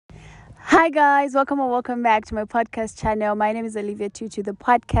Hi guys, welcome or welcome back to my podcast channel. My name is Olivia Tutu, the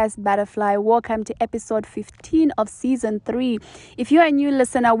podcast Butterfly. Welcome to episode 15 of season 3. If you're a new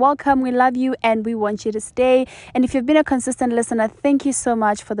listener, welcome. We love you and we want you to stay. And if you've been a consistent listener, thank you so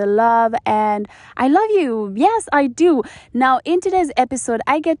much for the love and I love you. Yes, I do. Now, in today's episode,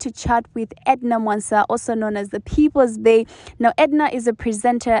 I get to chat with Edna Mwansa, also known as the People's Bae. Now, Edna is a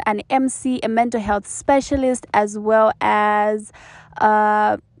presenter, an MC, a mental health specialist, as well as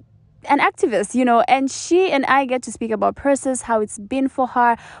an activist, and she and I get to speak about Persis, how it's been for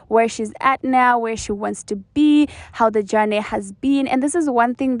her, where she's at now, where she wants to be, how the journey has been. And this is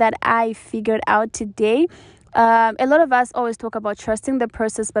one thing that I figured out today. A lot of us always talk about trusting the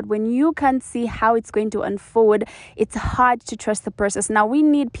process, but when you can't see how it's going to unfold, it's hard to trust the process. Now, we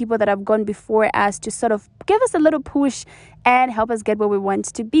need people that have gone before us to sort of give us a little push and help us get where we want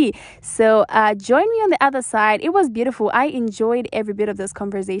to be. So join me on the other side. It was beautiful. I enjoyed every bit of this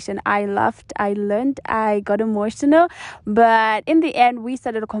conversation. I laughed, I learned, I got emotional. But in the end, we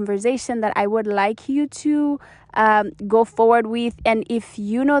started a conversation that I would like you to go forward with. And if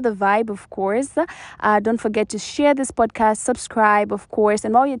you know the vibe, of course, don't forget to share this podcast, subscribe, of course.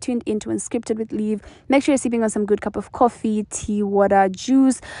 And while you're tuned into Unscripted with Liv, make sure you're sipping on some good cup of coffee, tea, water,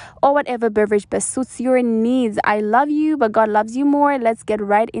 juice, or whatever beverage best suits your needs. I love you, but God loves you more. Let's get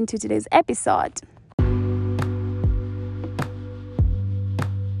right into today's episode.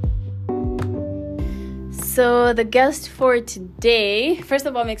 So the guest for today, first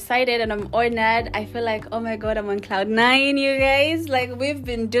of all, I'm excited and I'm honored. I feel like, oh my God, I'm on cloud 9, you guys. Like, we've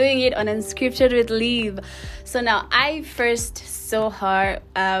been doing it on Unscripted with Liv. So now I first saw her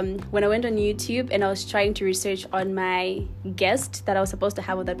when I went on YouTube and I was trying to research on my guest that I was supposed to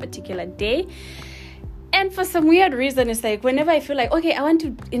have on that particular day. And for some weird reason, it's like whenever I feel like, okay, I want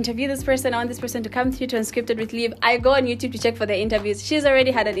to interview this person, I want this person to come through to Unscripted with Liv, I go on YouTube to check for their interviews. She's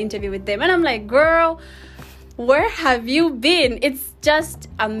already had an interview with them. And I'm like, girl, where have you been? It's just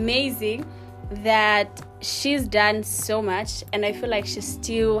amazing that she's done so much. And I feel like she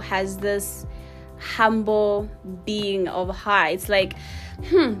still has this humble being of her. It's like,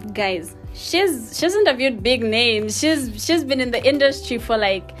 guys, she's interviewed big names. She's been in the industry for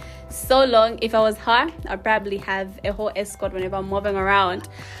like so long. If I was her, I'd probably have a whole escort whenever I'm moving around.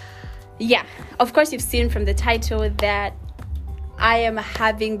 Yeah, of course, you've seen from the title that I am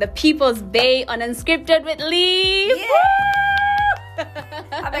having the People's Bae on Unscripted with Liv. Yeah!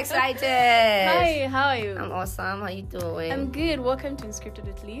 I'm excited. Hi, how are you? I'm awesome. How you doing? I'm good. Welcome to Unscripted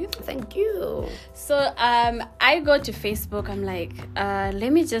with Liv. Thank you. So I go to Facebook. I'm like,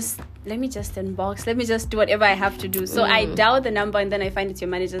 let me just inbox. Let me just do whatever I have to do. So I dial the number and then I find it's your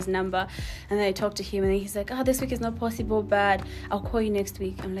manager's number. And then I talk to him and then he's like, this week is not possible, but I'll call you next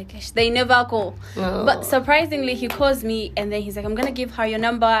week. I'm like, they never call. Oh. But surprisingly, he calls me and then he's like, I'm going to give her your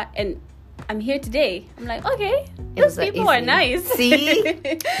number and I'm here today. I'm like, okay, those people are nice. See?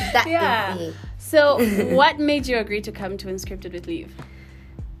 That easy. So what made you agree to come to Unscripted with Liv?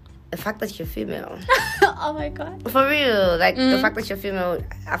 The fact that you're female. Oh my God. For real. Like, the fact that you're female,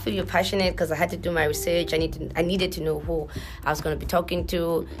 I feel you're passionate because I had to do my research. I needed to know who I was going to be talking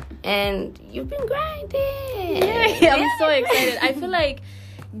to. And you've been grinding. Yeah, I'm so excited. I feel like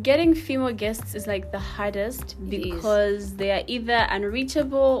getting female guests is like the hardest because they are either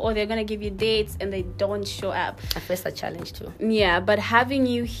unreachable or they're going to give you dates and they don't show up. I face that challenge too. Yeah, but having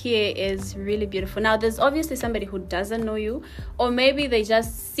you here is really beautiful. Now, there's obviously somebody who doesn't know you, or maybe they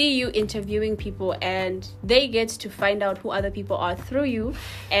just see you interviewing people and they get to find out who other people are through you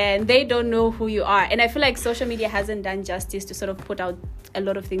and they don't know who you are. And I feel like social media hasn't done justice to sort of put out a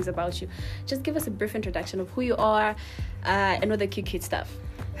lot of things about you. Just give us a brief introduction of who you are and all the cute stuff.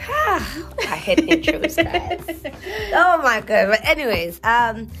 I hate intros, guys. Oh my God. But anyways,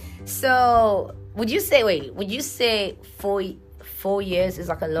 so would you say 4 years is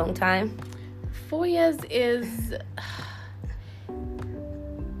like a long time? 4 years is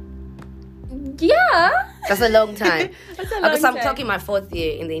yeah. That's a long time. That's a long Because I'm time. talking my 4th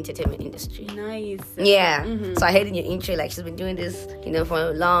year in the entertainment industry. Nice. Yeah. So I heard in your intro, like, she's been doing this, for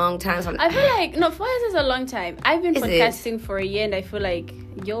a long time. So I feel like, 4 years is a long time. I've been podcasting for a year and I feel like,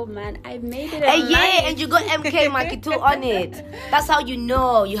 yo, man, I made it. Yeah, and you got MK Makitu on it. That's how you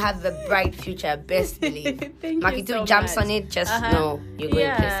know you have a bright future. Best believe. Makitu so jumps on it, just know you're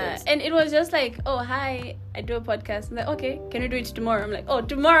going places. And it was just like, oh, hi, I do a podcast. I'm like, okay, can we do it tomorrow? I'm like, oh,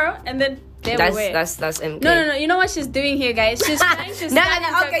 tomorrow? And then there we were. That's MK. No. You know what she's doing here, guys? She's trying to No.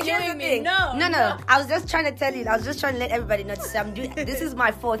 Okay, here's the thing. No. I was just trying to tell you. I was just trying to let everybody know. This is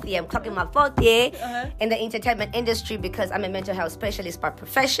my 4th year. I'm clocking my 4th year in the entertainment industry because I'm a mental health specialist by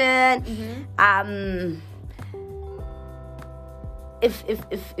profession.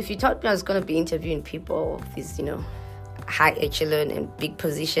 if you told me I was going to be interviewing people of these, high echelon and big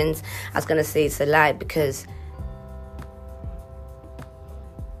positions, I was going to say it's a lie, because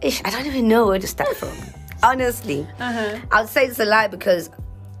I don't even know where to start from. Honestly, I would say it's a lie, because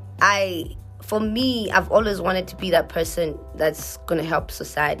for me, I've always wanted to be that person that's going to help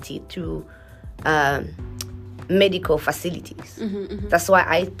society through medical facilities. That's why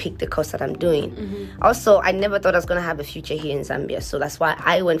I picked the course that I'm doing. Also, I never thought I was going to have a future here in Zambia, so that's why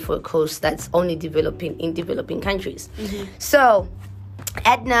I went for a course that's only developing in developing countries. So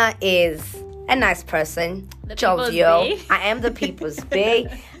Edna is a nice person, jovial. I am the people's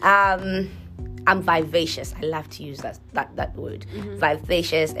bae. I'm vivacious. I love to use that word,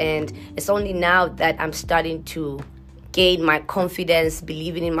 vivacious, and it's only now that I'm starting to gain my confidence,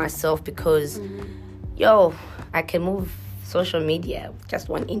 believing in myself, because I can move social media. Just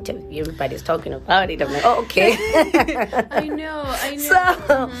one interview, everybody's talking about it. I'm like, oh, okay. I know.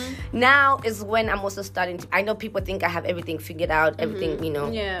 So now is when I'm also starting to, I know people think I have everything figured out, everything,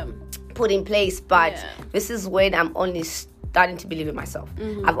 put in place, but this is when I'm only starting to believe in myself.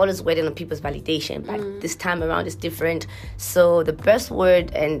 I've always waited on people's validation, but this time around it's different. So the best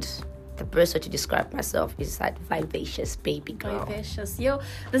word and the best way to describe myself is that vivacious baby girl. Vivacious.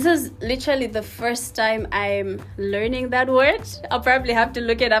 This is literally the first time I'm learning that word. I'll probably have to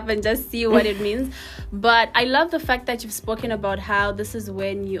look it up and just see what it means. But I love the fact that you've spoken about how this is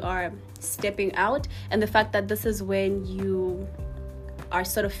when you are stepping out, and the fact that this is when you are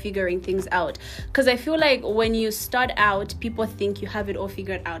sort of figuring things out. Because I feel like when you start out, people think you have it all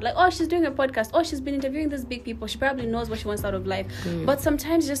figured out. Like, oh, she's doing a podcast. Oh, she's been interviewing these big people. She probably knows what she wants out of life. But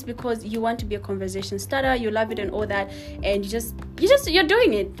sometimes just because you want to be a conversation starter, you love it and all that, and you're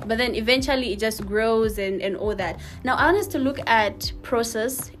doing it. But then eventually it just grows and all that. Now, I want us to look at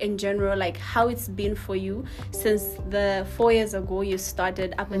process in general, like how it's been for you since the 4 years ago you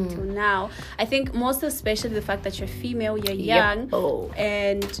started up until now. I think most especially the fact that you're female, you're young.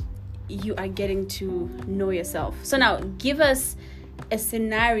 And you are getting to know yourself. So now, give us a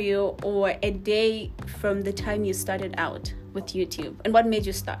scenario or a day from the time you started out with YouTube. And what made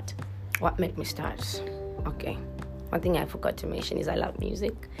you start? What made me start? Okay. One thing I forgot to mention is I love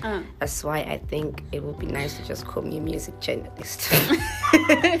music. That's why I think it would be nice to just call me a music journalist.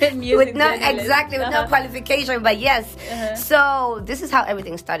 With no qualification, but yes. So this is how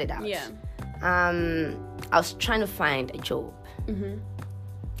everything started out. I was trying to find a job.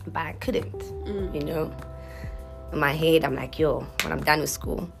 But I couldn't, In my head, I'm like, when I'm done with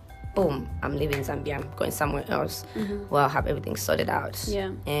school, boom, I'm leaving Zambia, I'm going somewhere else where I'll have everything sorted out.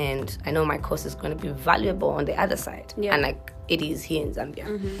 And I know my course is going to be valuable on the other side, and like it is here in Zambia.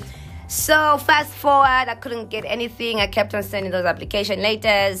 So fast forward, I couldn't get anything. I kept on sending those application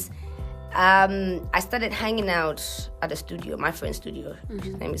letters. I started hanging out at a studio, my friend's studio.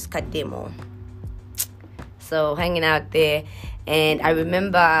 His name is Kademo. So hanging out there, and I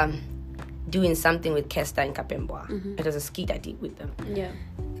remember doing something with Kesta and Kapembwa. It was a skit I did with them.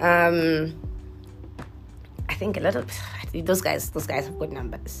 I think a lot of those guys have good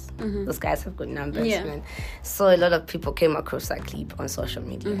numbers. Those guys have good numbers. Man. So a lot of people came across that clip on social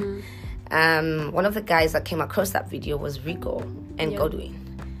media. One of the guys that came across that video was Rico and Godwin.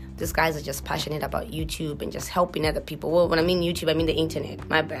 These guys are just passionate about YouTube and just helping other people. Well, when I mean YouTube, I mean the internet.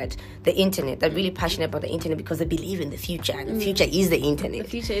 My bad. The internet. They're really passionate about the internet because they believe in the future. And the future is the internet. The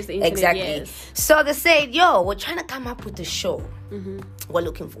future is the internet, exactly. Yes. So they said, we're trying to come up with a show. We're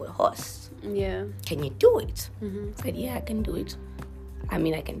looking for a host. Can you do it? I said, I can do it. I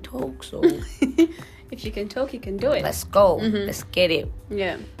mean, I can talk, so... If you can talk, you can do it. Let's go. Let's get it.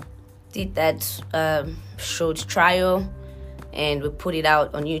 Did that show's trial. And we put it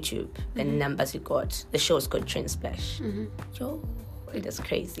out on YouTube. The numbers we got. The show's called Trend Splash. It is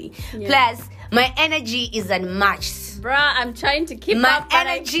crazy. Plus, my energy is unmatched. Bruh, I'm trying to keep up. My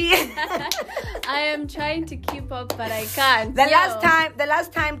energy. I am trying to keep up, but I can't. The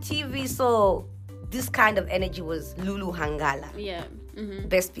last time TV saw this kind of energy was Lulu Hangala.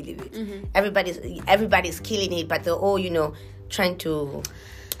 Best believe it. Everybody's killing it, but they're all, trying to...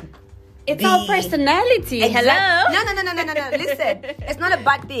 It's our personality. Exactly. No. Listen, it's not a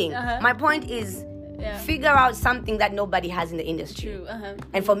bad thing. My point is, figure out something that nobody has in the industry. True.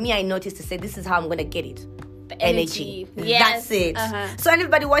 And for me, I noticed to say, this is how I'm going to get it. The energy. Yes. That's it. So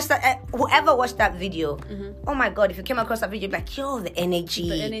anybody watched that, whoever watched that video, oh my God, if you came across that video, like, the energy.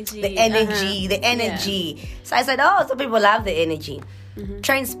 The energy. Yeah. So I said, so people love the energy.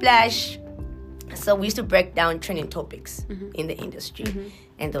 Trend Splash. So we used to break down trending topics in the industry,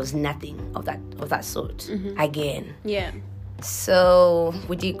 and there was nothing of that sort again. So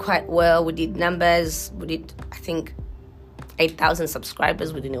we did quite well. We did numbers. We did, I think, 8,000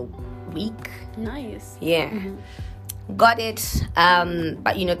 subscribers within a week. Nice. Yeah. Got it.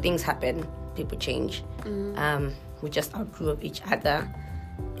 But things happen. People change. We just outgrew of each other.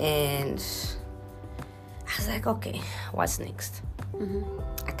 And I was like, okay, what's next?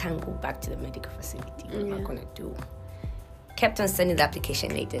 I can't go back to the medical facility. What am I going to do? Kept on sending the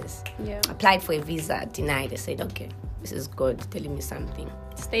application letters. Yeah. Applied for a visa, denied. They said, okay, this is God telling me something.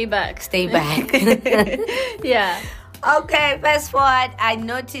 Stay back. Yeah. Okay, fast forward. I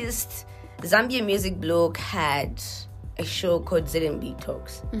noticed Zambia Music Blog had a show called ZMB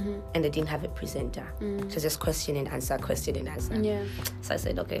Talks, and they didn't have a presenter. So just question and answer. Yeah. So I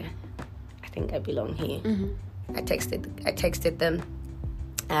said, okay, I think I belong here. I texted them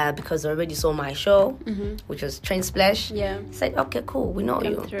because they already saw my show, which was Trend Splash. Yeah. Said, okay, cool, we know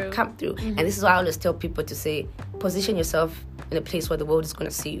come through. And this is why I always tell people to say, position yourself in a place where the world is going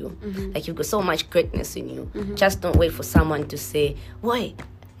to see you. Like, you've got so much greatness in you. Just don't wait for someone to say, why?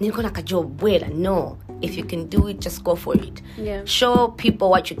 Job well. No, if you can do it, just go for it. Yeah. Show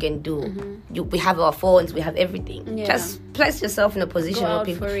people what you can do. We have our phones, we have everything. Yeah. Just place yourself in a position where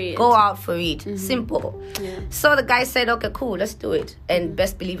people go out for it. Simple. Yeah. So the guy said, okay, cool, let's do it. And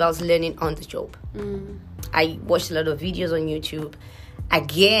best believe I was learning on the job. I watched a lot of videos on YouTube.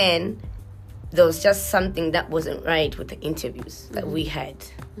 Again, there was just something that wasn't right with the interviews that we had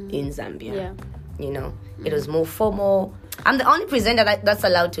in Zambia. Yeah. It was more formal. I'm the only presenter that's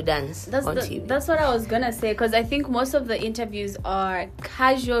allowed to dance on TV. That's what I was gonna say, because I think most of the interviews are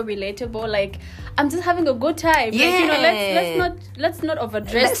casual, relatable. Like, I'm just having a good time. Yeah. Like, let's not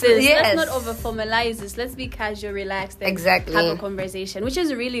overdress this. Let's not over formalize this. Let's be casual, relaxed, and have a conversation, which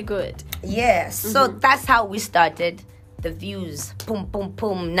is really good. Yeah. So that's how we started. The views, boom, boom,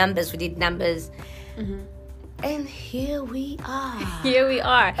 boom, numbers. We did numbers. And here we are.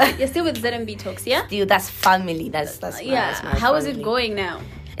 You're still with ZMB Talks, yeah? Still, that's family. That's my How is family. it going now?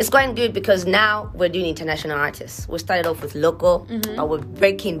 It's going good because now we're doing international artists. We started off with local, but we're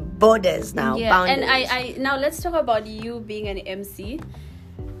breaking borders now. Yeah, Boundaries. and I now let's talk about you being an MC.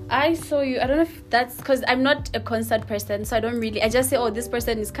 I saw you. I don't know if that's because I'm not a concert person, so I just say, oh, this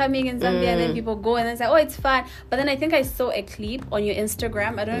person is coming in Zambia, and then people go and then say, oh, it's fun. But then I think I saw a clip on your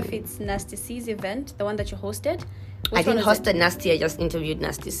Instagram. I don't know if it's Nasty C's event, the one that you hosted. I didn't host Nasty. I just interviewed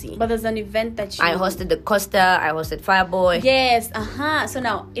Nasty C. But there's an event that I hosted the Costa. I hosted Fireboy. Yes. So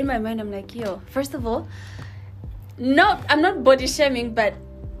now in my mind, I'm like, yo, first of all, no, I'm not body shaming, but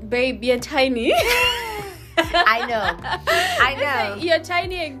babe, you're tiny. I know. Like, you're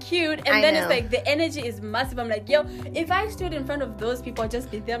tiny and cute, and then it's like the energy is massive. I'm like, yo, if I stood in front of those people, I'd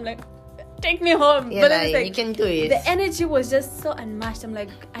just be there. I'm like, take me home. Yeah, but then it's like, you can do it. The energy was just so unmatched. I'm like,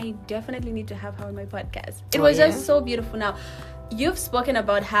 I definitely need to have her on my podcast. It was just so beautiful. Now, you've spoken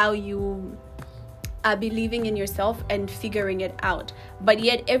about how you are believing in yourself and figuring it out, but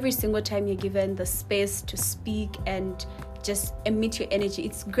yet every single time you're given the space to speak and just emit your energy,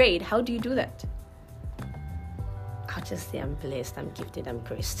 it's great. How do you do that? I'll just say I'm blessed, I'm gifted, I'm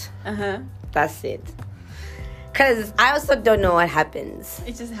graced. That's it. Because I also don't know what happens.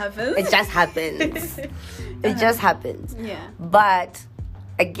 It just happens. It just happens. Yeah. But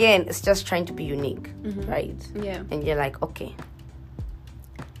again, it's just trying to be unique, right? Yeah. And you're like, okay,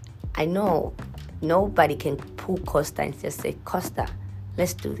 I know nobody can pull Costa and just say, Costa,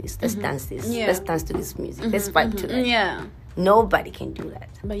 let's do this, let's dance this, let's dance to this music, let's vibe to that. Yeah. Nobody can do that.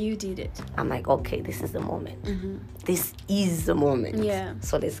 But you did it. I'm like, okay, this is the moment. This is the moment. Yeah.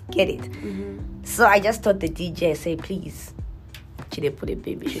 So let's get it. So I just told the DJ, say, please, Chide put a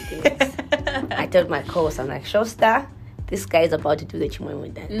baby should dance. I told my co-host, I'm like, Showstar, this guy is about to do the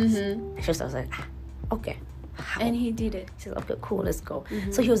Chimoymo dance. And Showstar was like, okay. How? And he did it. He said, okay, cool, let's go.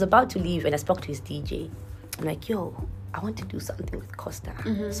 So he was about to leave, and I spoke to his DJ. I'm like, yo, I want to do something with Costa,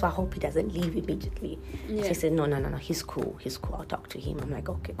 so I hope he doesn't leave immediately. So he said, no, he's cool, I'll talk to him. I'm like,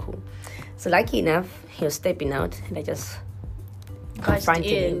 okay, cool. So lucky enough, he was stepping out, and I just confronted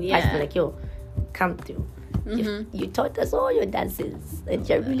him. I was like, yo, come through. You taught us all your dances, and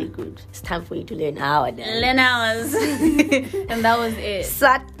you're really good. It's time for you to learn our dance. Learn ours. And that was it. So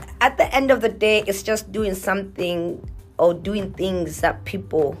at the end of the day, it's just doing something or doing things that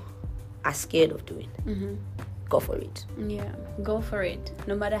people are scared of doing. Go for it. Yeah, go for it.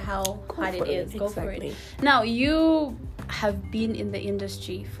 No matter how hard it is, go for it. Exactly. Now, you have been in the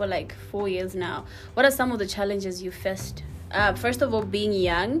industry for like 4 years now. What are some of the challenges you faced? First of all, being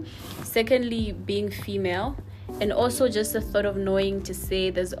young. Secondly, being female. And also just the thought of knowing to say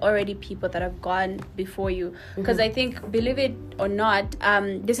there's already people that have gone before you. Because I think, believe it or not,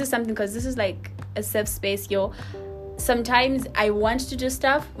 this is something, because this is like a safe space, sometimes I want to do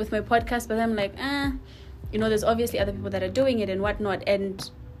stuff with my podcast, but I'm like, there's obviously other people that are doing it and whatnot, and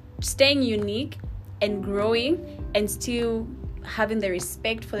staying unique and growing and still having the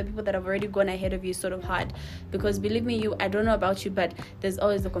respect for the people that have already gone ahead of you is sort of hard, because believe me, I don't know about you, but there's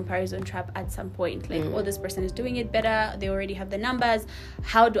always the comparison trap at some point. Like, oh, this person is doing it better, they already have the numbers,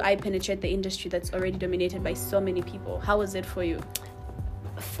 how do I penetrate the industry that's already dominated by so many people? How was it for you?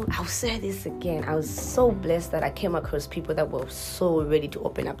 I'll say this again, I was so blessed that I came across people that were so ready to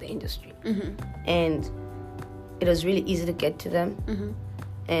open up the industry, and it was really easy to get to them.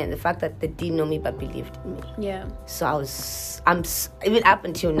 And the fact that they didn't know me but believed in me. Yeah. So I'm even up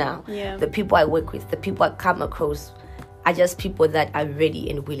until now, the people I work with, the people I come across, are just people that are ready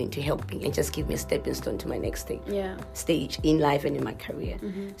and willing to help me and just give me a stepping stone to my next stage in life and in my career.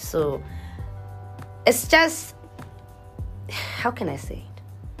 So it's just, how can I say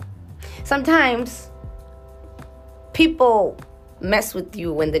it? Sometimes people mess with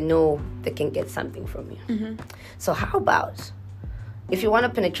you when they know they can get something from you. So how about, if you want to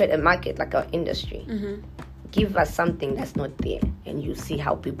penetrate a market like our industry, give us something that's not there, and you see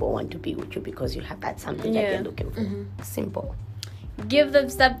how people want to be with you because you have that something that they're looking for. Simple. Give them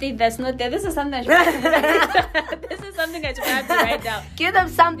something that's not there. This is something I should this is something I should have to write down. Give them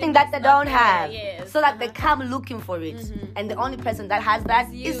something that they don't have, yes. so that they come looking for it. And the only person that has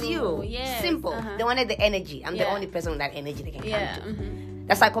that is you. Yes. Simple. They wanted the energy. I'm the only person with that energy they can come to.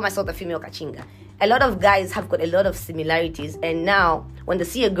 That's why I call myself the female Kachinga. A lot of guys have got a lot of similarities, and now when they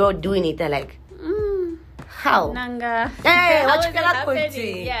see a girl doing it, they're like, how? Nanga. Hey, How what is you it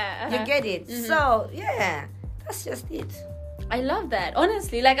happening? Yeah. You get it. So that's just it. I love that.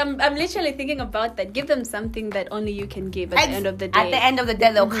 Honestly, like I'm literally thinking about that. Give them something that only you can give at the end of the day. At the end of the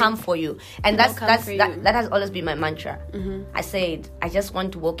day, they'll come for you, and that has always been my mantra. I said, I just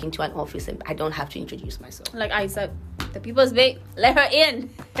want to walk into an office and I don't have to introduce myself. Like I said, the people's babe, let her in.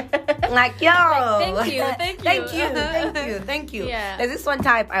 Like, yo, like, thank you. Yeah. There's this one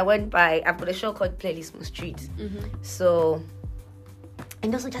time I went by. I've got a show called Playlist on Street. So.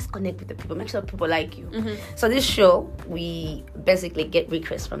 And also just connect with the people. Make sure people like you. So this show, we basically get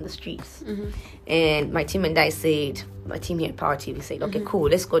requests from the streets. And my team and I said, my team here at Power TV said, okay, cool,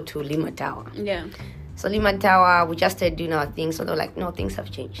 let's go to Lima Tower. Yeah. So Lima Tower, we just started doing our thing. So they're like, no, things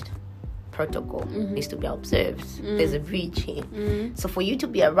have changed. Protocol needs to be observed. There's a breach here. So for you to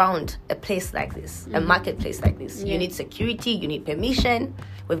be around a place like this, a marketplace like this, you need security, you need permission.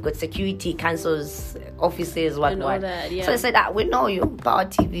 We've got security, councils, offices, what. So I said, we know you, Power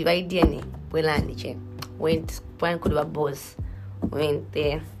TV, right DNA. Went could have boss. Went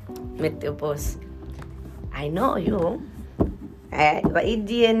there, met the boss. I know you. But in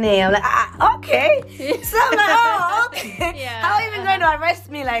DNA, I'm like, okay. So I'm like, oh, okay. How are you even going to arrest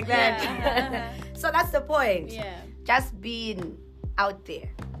me like that? So that's the point. Just being out there.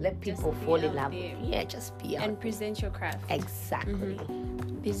 Let people fall in love with you. Yeah, just be out. And present your craft. Exactly.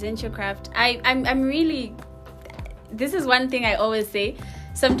 Present your craft. I'm really, this is one thing I always say.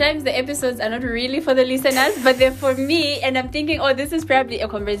 Sometimes the episodes are not really for the listeners, but they're for me. And I'm thinking, this is probably a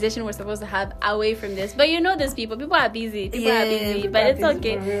conversation we're supposed to have away from this. But these people are busy. People are busy, but it's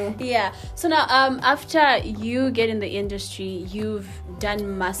okay. Yeah. So now, after you get in the industry, you've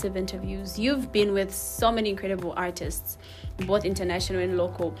done massive interviews. You've been with so many incredible artists, both international and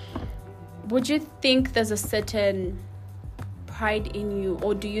local. Would you think there's a certain pride in you,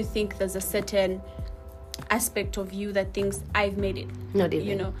 or do you think there's a certain aspect of you that thinks I've made it? Not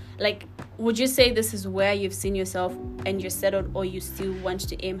even. Like, would you say this is where you've seen yourself and you're settled, or you still want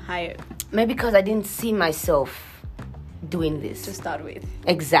to aim higher? Maybe because I didn't see myself doing this to start with.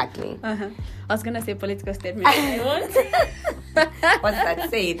 Exactly. I was gonna say political statement. I won't. What's that?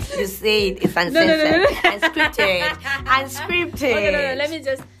 Say it. You say it. It's uncensored. Unscripted. Unscripted. Okay, no. Let me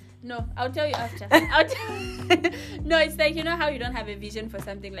just. No, I'll tell you after. No, it's like, how you don't have a vision for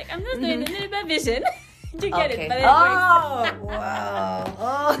something. Like, I'm just doing a little bit vision. You get it? But it wow.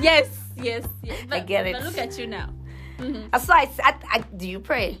 Oh. Yes. But, I get it. But look at you now. So I do you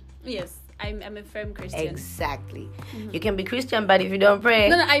pray? Yes, I'm a firm Christian. Exactly. You can be Christian, but if you don't pray...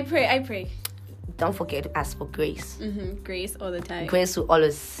 No, I pray. Don't forget to ask for grace. Grace all the time. Grace will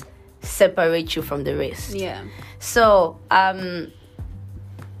always separate you from the rest. Yeah. So,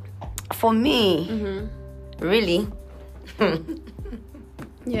 for me, really...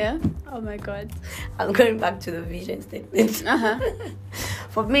 Yeah. Oh my God. I'm going back to the vision statement.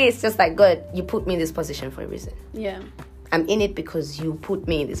 For me, it's just like, God, you put me in this position for a reason. Yeah. I'm in it because you put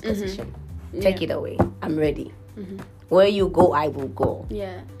me in this position. Take it away. I'm ready. Where you go, I will go.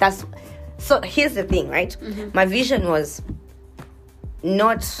 Yeah. So here's the thing, right? My vision was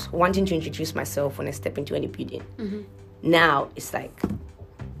not wanting to introduce myself when I step into any building. Now it's like,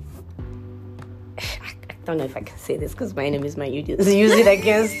 I don't know if I can say this because my enemies might use it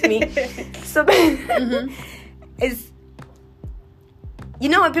against me. So it's, you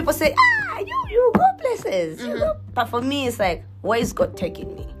know, when people say, you go places, you go. But for me, it's like, where is God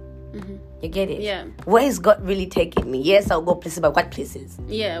taking me? You get it? Yeah. Where is God really taking me? Yes, I'll go places, but what places?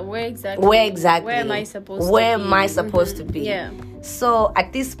 Yeah, where exactly? Where exactly? Where am I supposed to be? Where am I supposed to be? Yeah. So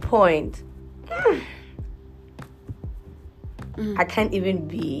at this point, I can't even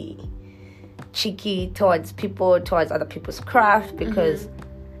be cheeky towards other people's craft, because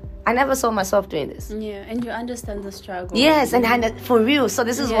I never saw myself doing this. Yeah, and you understand the struggle. Yes, and for real. So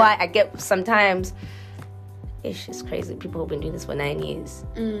this is why I get sometimes, it's crazy. People who've been doing this for 9 years,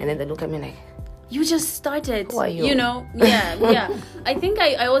 and then they look at me like, you just started. Who are you? You know? Yeah. I think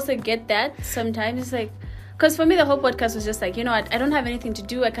I also get that sometimes. It's like, because for me, the whole podcast was just like, you know what, I don't have anything to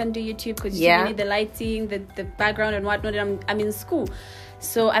do. I can't do YouTube because you need the lighting, the background and whatnot. And I'm in school.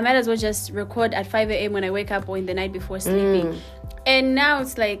 So I might as well just record at 5 a.m. when I wake up or in the night before sleeping. And now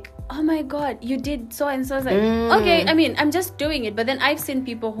it's like, oh my God, you did so and so. It's like, okay, I mean, I'm just doing it. But then I've seen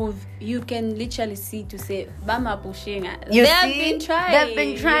people you can literally see to say, Bama pushing. They've been trying.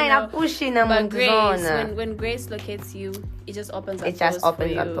 You know? Pushing. But grace, when grace locates you, it just opens up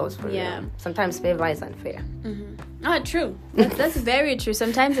doors for you. Yeah. Sometimes favor is unfair. Oh, true. That's very true.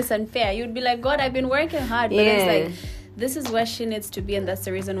 Sometimes it's unfair. You'd be like, God, I've been working hard. But it's like, this is where she needs to be, and that's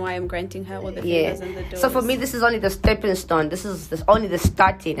the reason why I'm granting her all the favors and the doors. So for me, this is only the stepping stone. This is only the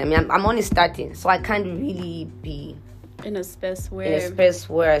starting. I mean, I'm only starting, so I can't really be in a space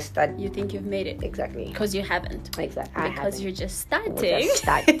where I start. You think you've made it exactly because you haven't. Exactly, because you're just starting.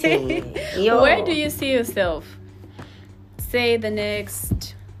 Where do you see yourself? Say the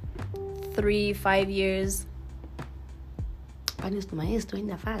next 3-5 years. You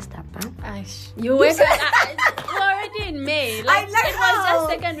wake up already in May. Like, it was just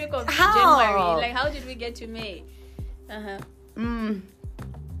second week of January. Like, how did we get to May?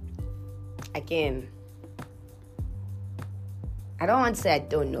 Again, I don't want to say I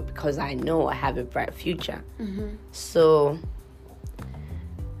don't know, because I know I have a bright future. So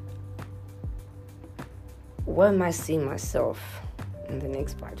where am I seeing myself in the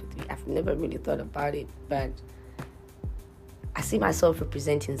next part of the year? I've never really thought about it, but I see myself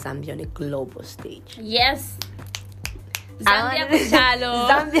representing Zambia on a global stage. Yes. Zambia Kuchalo.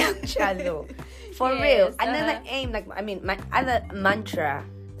 Zambia Kuchalo. For real. Another aim, my other mantra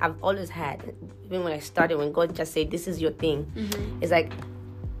I've always had, even when I started, when God just said, this is your thing, is like,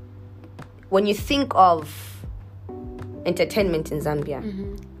 when you think of entertainment in Zambia,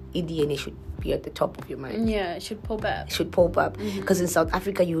 EDNA should be at the top of your mind. Yeah, it should pop up. Because in South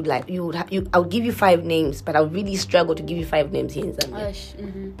Africa, I would give you 5 names, but I would really struggle to give you 5 names here in Zambia.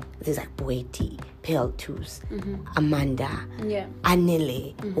 There's like Boeti, Peltus, Amanda,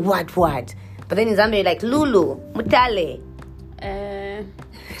 Anele, what. But then in Zambia, you're like Lulu, Mutale,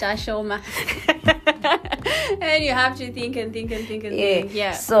 Jashoma. And you have to think and think.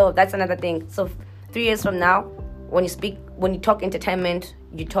 Yeah. So that's another thing. So 3 years from now, when you talk entertainment,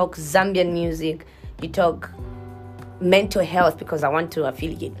 you talk Zambian music, you talk mental health, because I want to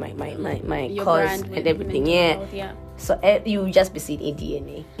affiliate my cause and everything. Health, So you just be seeing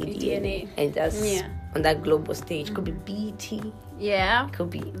EDNA, and just on that global stage. Could be BT. Yeah,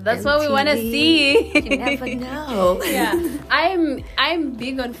 could be. That's MTV. What we want to see. You never know. I'm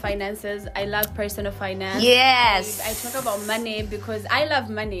big on finances. I love personal finance. Yes, I talk about money because I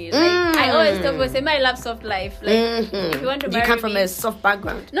love money. Like I always tell people, say, I love soft life. Like if you want to marry you come from a soft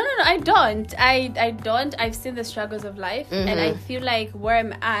background. No, I don't. I don't. I've seen the struggles of life, and I feel like where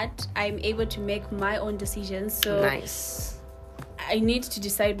I'm at, I'm able to make my own decisions. So nice. I need to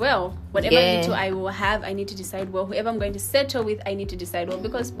decide well. Whatever I will have, I need to decide well. Whoever I'm going to settle with, I need to decide well.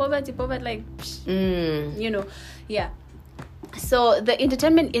 Because poverty, like, you know, So the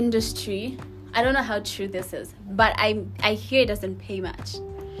entertainment industry, I don't know how true this is, but I hear it doesn't pay much.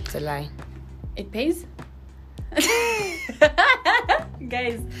 It's a lie. It pays?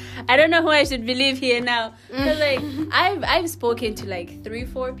 Guys, I don't know who I should believe here now. Because like I've spoken to like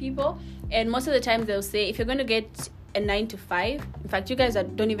 3-4 people, and most of the time they'll say, if you're going to get a 9 to 5, in fact, you guys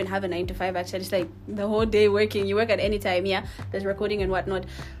don't even have a 9 to 5 actually. It's like the whole day working. You work at any time. There's recording and whatnot.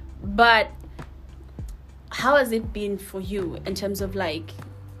 But how has it been for you in terms of like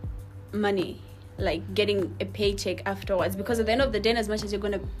money, like getting a paycheck afterwards? Because at the end of the day, as much as you're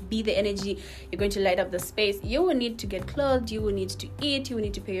going to be the energy, you're going to light up the space, you will need to get clothed, you will need to eat, you will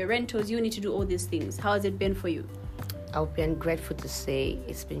need to pay your rentals, you will need to do all these things. How has it been for you? I'll be ungrateful to say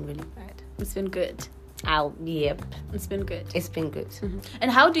it's been really bad. It's been good. Yep. It's been good. It's been good. And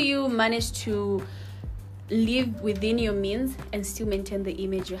how do you manage to live within your means and still maintain the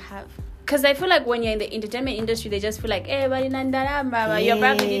image you have? because I feel like when you're in the entertainment industry, they just feel like, hey, but in Andaramba, you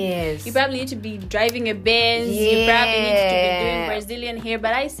probably need to be driving a Benz. You probably need to be doing Brazilian hair.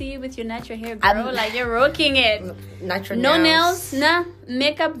 But I see you with your natural hair, girl. Like, you're rocking it. Natural no nails, nah.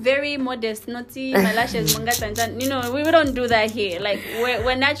 Makeup very modest. Naughty, my lashes, manga tantan. You know, we don't do that here. Like,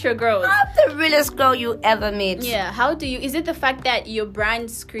 we're natural girls. I'm the realest girl you ever met. Yeah. How do you? Is it the fact that your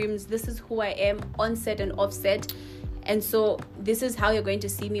brand screams, "This is who I am," on set and off set? And so this is how you're going to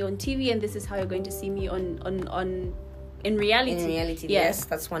see me on TV, and this is how you're going to see me on in reality. In reality, yes,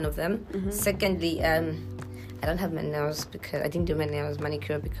 that's one of them. Mm-hmm. Secondly, I don't have my nails because I didn't do my nails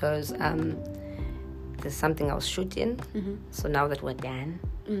manicure because there's something I was shooting. Mm-hmm. So now that we're done,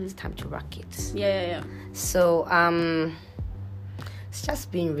 it's time to rock it. Yeah. So it's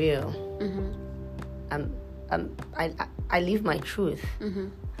just being real. Mm-hmm. I live my truth. Mm-hmm.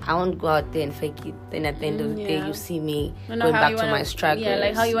 I won't go out there and fake it. Then at the end of the day, you see me going back to my struggles. Yeah,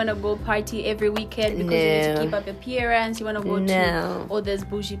 like how you want to go party every weekend because you need to keep up appearance. You want to go to all those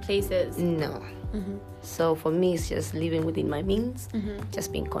bougie places. No. Mm-hmm. So for me, it's just living within my means,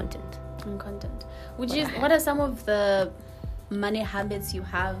 just being content. What are some of the money habits you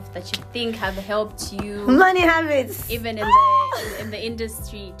have that you think have helped you? Money habits, even in the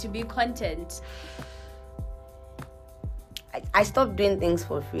industry, to be content. I stopped doing things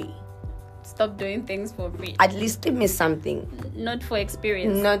for free. Stop doing things for free. At least give me something. Not for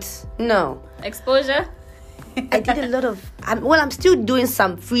experience. No. Exposure? I did a lot of... I'm still doing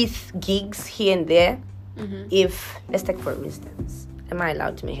some free gigs here and there. Mm-hmm. If, let's take for instance, am I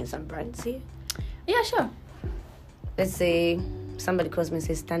allowed to mention some brands here? Yeah, sure. Let's say somebody calls me and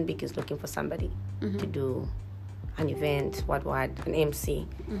says, Stanbic is looking for somebody to do an event, an MC.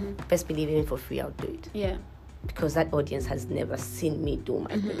 Mm-hmm. Best believe even for free, I'll do it. Yeah. Because that audience has never seen me do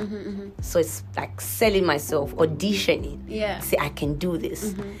my thing. So it's like selling myself, auditioning. Yeah. Say, I can do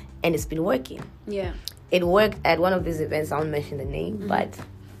this. And it's been working. Yeah. It worked at one of these events. I won't mention the name, but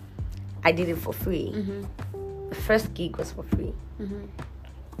I did it for free. The first gig was for free.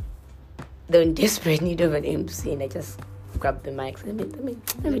 They were in desperate need of an MC, and I just grabbed the mic. Let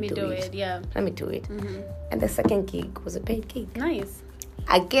me do it. Yeah. Let me do it. And the second gig was a paid gig. Nice.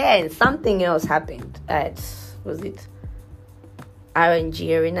 Again, something else happened at, was it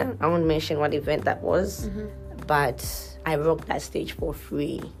RNG Arena? I won't mention what event that was, but I rocked that stage for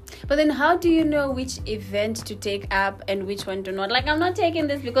free. But then how do you know which event to take up and which one to not? Like, I'm not taking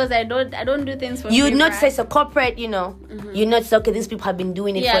this because I don't do things for free. You would not say it's a corporate, you know. You not say, okay, these people have been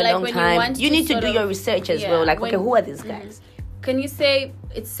doing it for a long time. You need to do your research as well. Like, okay, who are these guys? Can you say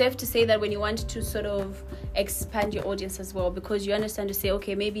it's safe to say that when you want to sort of expand your audience as well, because you understand to say,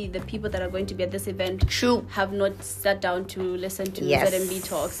 okay, maybe the people that are going to be at this event have not sat down to listen to ZMB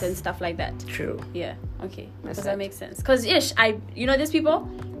talks and stuff like that. True. Yeah. Okay. Does that make sense? Because these people,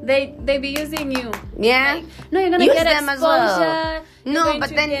 they be using you. Yeah. Like, no, you're gonna get exposure as well. No, but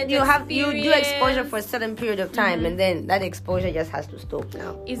then you do exposure for a certain period of time, and then that exposure just has to stop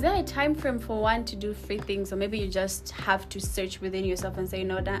now. Is there a time frame for one to do free things, or maybe you just have to search within yourself and say,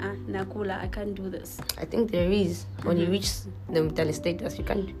 no, Nakula, I can't do this? I think there is. When you reach the mental status, you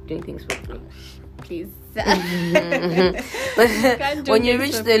can't do things for free. Please. When you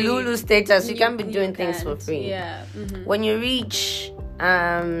reach the Lulu status, you can't be doing things for free. Yeah. When you reach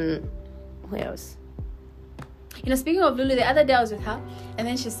where else? Speaking of Lulu, the other day I was with her, and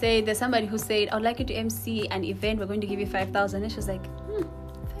then she said, there's somebody who said, I would like you to MC an event, we're going to give you 5,000. And she was like,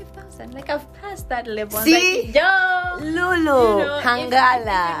 5,000? Like, I've passed that level. See? Like, yo! Lulu,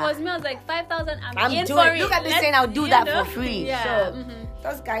 Kangala. If it was me, I was like, 5,000, I'm in doing for it. Look at this saying, I'll do that for free. Yeah. So,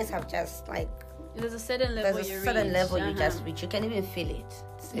 those guys have just, like... There's a certain level you just reach. You can even feel it.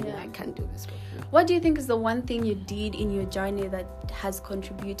 Saying, I can't do this for free. What do you think is the one thing you did in your journey that has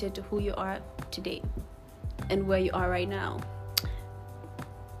contributed to who you are today and where you are right now?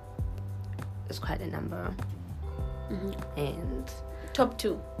 It's quite a number. And top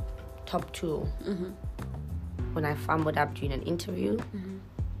two. When I fumbled up during an interview,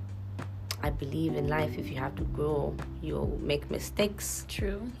 I believe in life, if you have to grow, you'll make mistakes.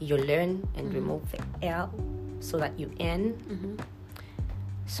 True. You learn and remove the L so that you N.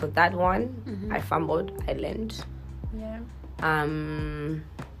 So that one, I fumbled, I learned. Yeah.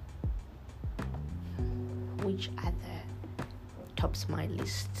 Which other tops my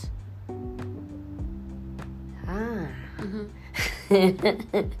list?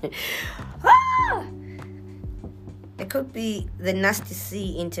 It could be the Nasty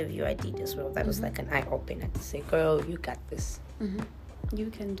C interview I did as well. That was like an eye-opener to say, girl, you got this.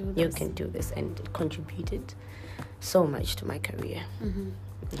 You can do this. You can do this. And it contributed so much to my career.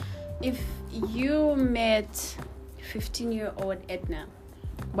 If you met 15-year-old Edna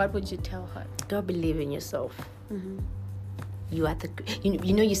What would you tell her? Don't believe in yourself. Mm-hmm. You are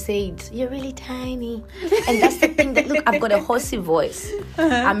you say it, you're really tiny. And that's the thing that, look, I've got a horsey voice.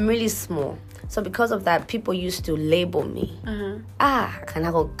 I'm really small. So because of that, people used to label me. Then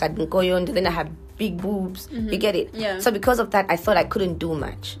I have big boobs. You get it? Yeah. So because of that, I thought I couldn't do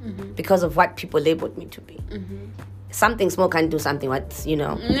much because of what people labeled me to be. Something small can do something,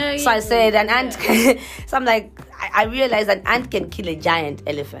 so I said an ant can, so I'm like, I realized an ant can kill a giant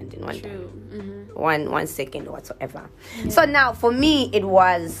elephant in one time. 1 second or whatsoever. So now for me it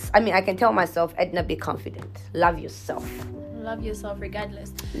was, I can tell myself, Edna, be confident, love yourself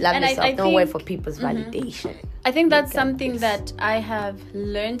regardless. Don't wait for people's validation. I think that's something that I have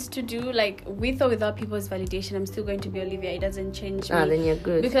learned to do, like with or without people's validation. I'm still going to be Olivia. It doesn't change me. Then you're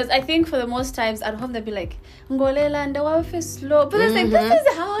good. Because I think for the most times at home they'll be like, Ngolela and I slow. But it's like, this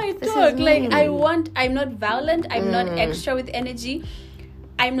is how I talk. Like I'm not violent, I'm not extra with energy.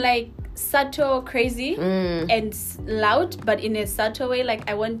 I'm like subtle, crazy, and loud, but in a subtle way. Like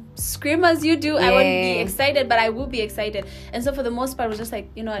I won't scream as you do. I won't be excited, but I will be excited. And so for the most part, it was just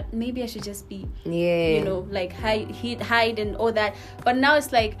like, you know what, maybe I should just be, like hide and all that. But now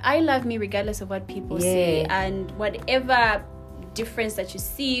it's like, I love me regardless of what people say, and whatever difference that you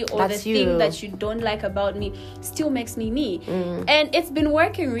see or that's the thing that you don't like about me still makes me. And it's been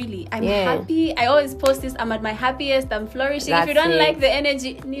working, really. I'm happy. I always post this, I'm at my happiest, I'm flourishing. If you don't like the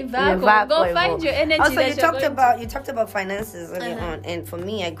energy, go find your energy. Also, you talked about finances earlier on, and for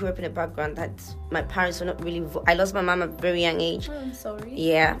me, I grew up in a background that my parents were not really I lost my mom at a very young age. I'm sorry.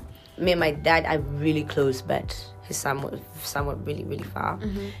 Yeah, me and my dad are really close, but he's somewhat really, really far.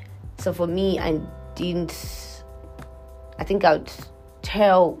 So for me, I think I would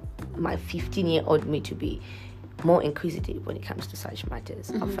tell my 15-year-old me to be more inquisitive when it comes to such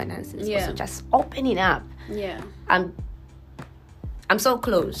matters of finances. Also just opening up. I'm so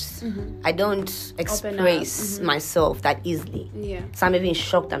close. I don't express myself that easily. So I'm even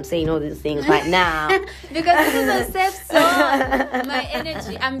shocked I'm saying all these things right now. Because this is a safe zone. My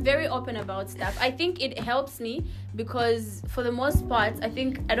energy. I'm very open about stuff. I think it helps me because for the most part, I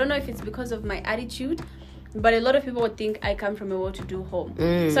don't know if it's because of my attitude, but a lot of people would think I come from a well-to-do home.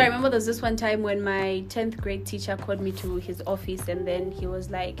 So I remember there was this one time when my 10th grade teacher called me to his office, and then he was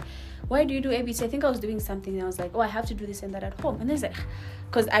like, why do you do ABC? I think I was doing something, and I was like, I have to do this and that at home. And then he's like,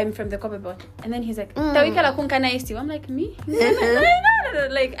 because I'm from the corporate board. And then he's like, I'm like, me? No.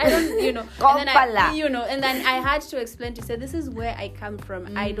 Like, I don't, and then I had to explain to say, this is where I come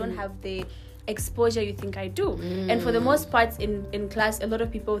from. I don't have the exposure you think I do. And for the most part in class, a lot of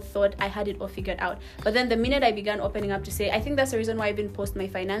people thought I had it all figured out. But then the minute I began opening up to say, I think that's the reason why I even post my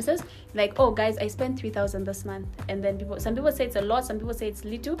finances, like, guys, I spent 3,000 this month. And then some people say it's a lot, some people say it's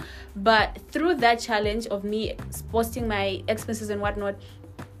little, but through that challenge of me posting my expenses and whatnot,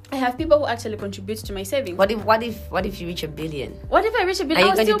 I have people who actually contribute to my savings. What if you reach $1 billion? What if I reach $1 billion? Are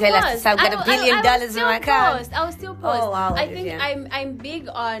you going to tell us I've got $1 billion in my account? I will still post. I think I'm big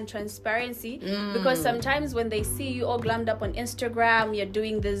on transparency because sometimes when they see you all glammed up on Instagram, you're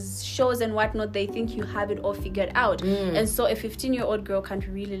doing these shows and whatnot, they think you have it all figured out. And so a 15-year-old girl can't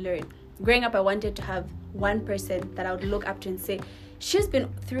really learn. Growing up, I wanted to have one person that I would look up to and say, she's been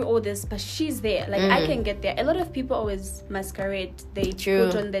through all this, but she's there. Like, I can get there. A lot of people always masquerade. They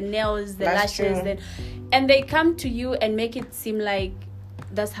put on the nails, the lashes, and they come to you and make it seem like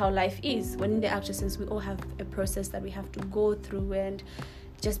that's how life is. When in the actual sense, we all have a process that we have to go through and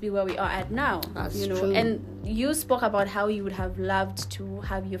just be where we are at now. That's true. And you spoke about how you would have loved to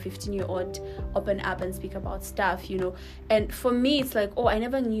have your 15-year-old open up and speak about stuff, and for me it's like, I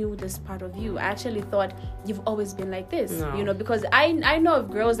never knew this part of you. I actually thought you've always been like this. Because I know of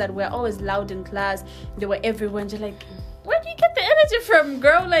girls that were always loud in class. They were everywhere, and just like, where do you get the energy from,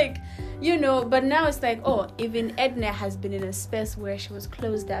 girl? Like, but now it's like, even Edna has been in a space where she was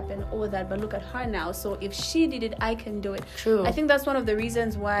closed up and all that, but look at her now. So if she did it, I can do it. True. I think that's one of the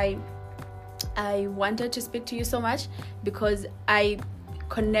reasons why I wanted to speak to you so much, because I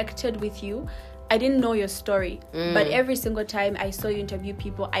connected with you. I didn't know your story, but every single time I saw you interview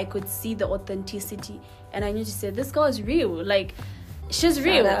people, I could see the authenticity, and I knew to say, this girl is real. Like, she's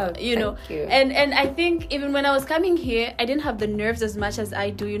real, Thank you. And I think even when I was coming here, I didn't have the nerves as much as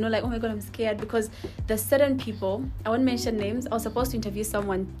I do, like, oh my god, I'm scared, because there's certain people, I won't mention names. I was supposed to interview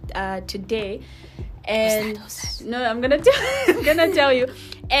someone today, And no, I'm gonna tell you.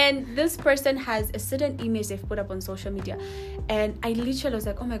 And this person has a certain image they've put up on social media, and I literally was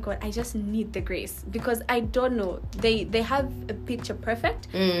like, oh my god, I just need the grace, because I don't know, they have a picture perfect,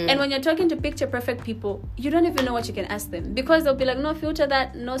 and when you're talking to picture perfect people, you don't even know what you can ask them, because they'll be like, no, filter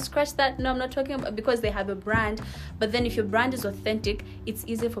that, no, scratch that, no, I'm not talking about, because they have a brand. But then if your brand is authentic, it's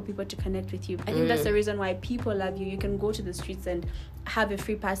easier for people to connect with you. I think that's the reason why people love you. You can go to the streets and have a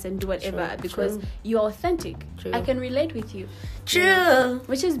free pass and do whatever, because you're authentic. I can relate with you. True.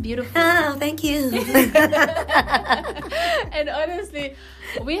 Which is beautiful. Oh, thank you. And honestly,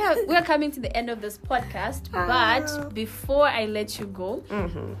 we're coming to the end of this podcast, but before I let you go,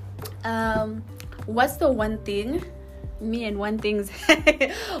 what's the one thing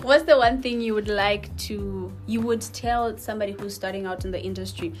what's the one thing you would tell somebody who's starting out in the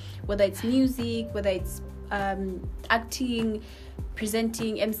industry, whether it's music, whether it's acting,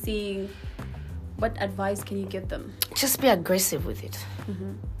 presenting, emceeing? What advice can you give them? Just be aggressive with it.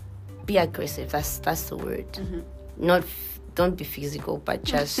 Be aggressive. That's the word. Don't be physical, but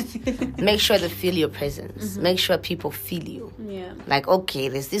just make sure they feel your presence. Make sure people feel you. Yeah. Like, okay,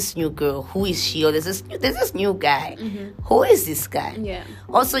 there's this new girl. Who is she? Or there's this new guy. Who is this guy? Yeah.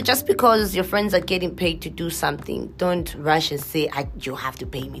 Also, just because your friends are getting paid to do something, don't rush and say, you have to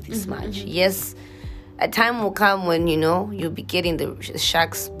pay me this much. Yes, a time will come when, you'll be getting the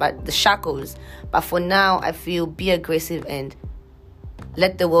shackles. But for now, I feel be aggressive and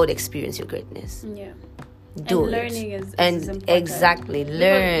let the world experience your greatness. Yeah. Do and it. Learning is important. Exactly,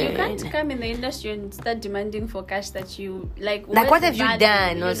 learn. You can't come in the industry and start demanding for cash that you like. What have you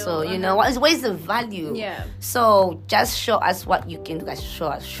done? Also, where's the value? Yeah. So just show us what you can do. Guys,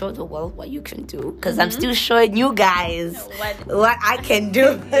 show the world what you can do. Because I'm still showing you guys what I can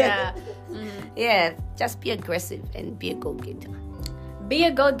do. Yeah. Yeah. Just be aggressive and be a go-getter. Be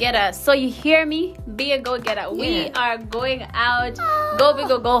a go-getter. So you hear me? Be a go-getter. Yeah. We are going out. Go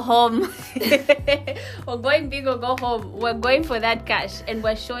big or go home. We're going big or go home. We're going for that cash, and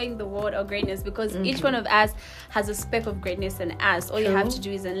we're showing the world our greatness, because each one of us has a speck of greatness in us. All you have to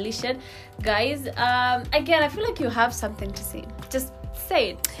do is unleash it. Guys, again, I feel like you have something to say. Just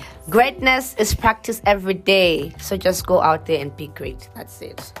say it. Greatness is practiced every day. So just go out there and be great. That's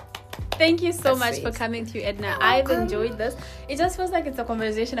it. Thank you so much for coming through, Edna. I've enjoyed this. It just feels like it's a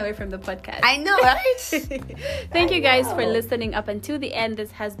conversation away from the podcast. I know, right? Thank you guys for listening up until the end.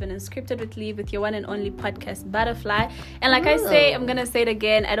 This has been Unscripted with Liv, with your one and only podcast, Butterfly. And like I say, I'm going to say it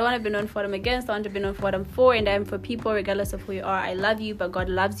again. I don't want to be known for what I'm against. I want to be known for what I'm for. And I'm for people, regardless of who you are. I love you, but God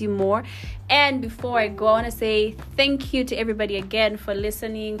loves you more. And before I go, I want to say thank you to everybody again for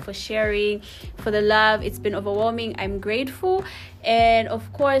listening, for sharing, for the love. It's been overwhelming. I'm grateful. And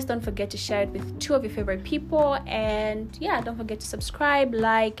of course, don't forget to share it with 2 of your favorite people. And yeah, don't forget to subscribe,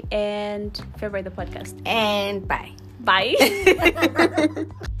 like, and favorite the podcast. And bye. Bye.